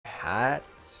hat.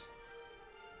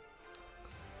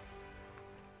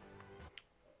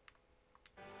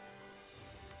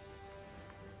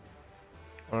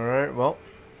 Alright, well,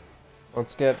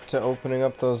 let's get to opening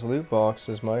up those loot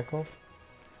boxes, Michael.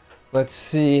 Let's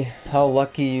see how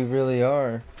lucky you really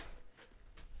are.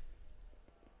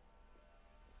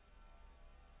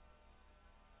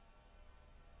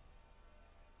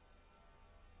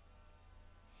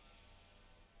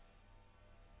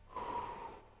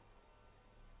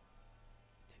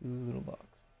 Two little boxes.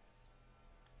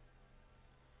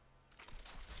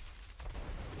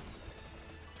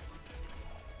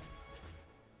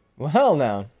 Well,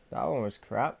 now, that one was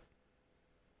crap.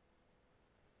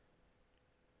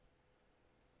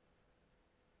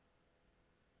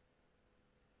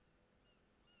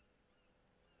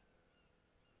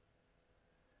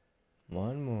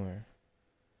 One more.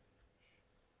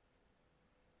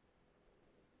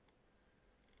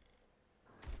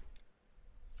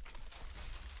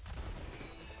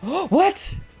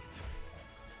 What?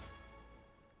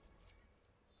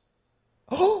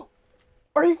 Oh,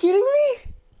 are you kidding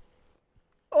me?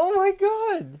 Oh my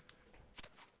god.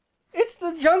 It's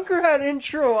the Junkerhead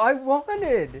intro I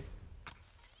wanted.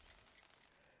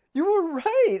 You were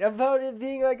right about it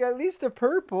being like at least a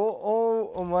purple.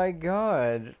 Oh my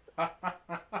god.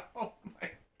 Oh my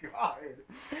god.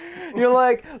 You're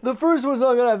like, the first one's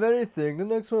not gonna have anything. The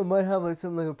next one might have like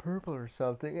something like a purple or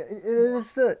something.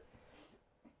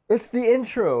 It's the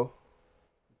intro.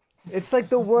 It's like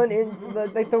the one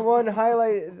the one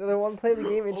highlight, the one play the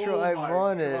game intro I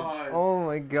wanted. God. Oh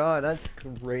my god, that's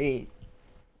great.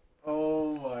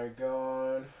 Oh my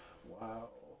god. Wow.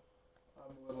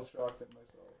 I'm a little shocked at myself.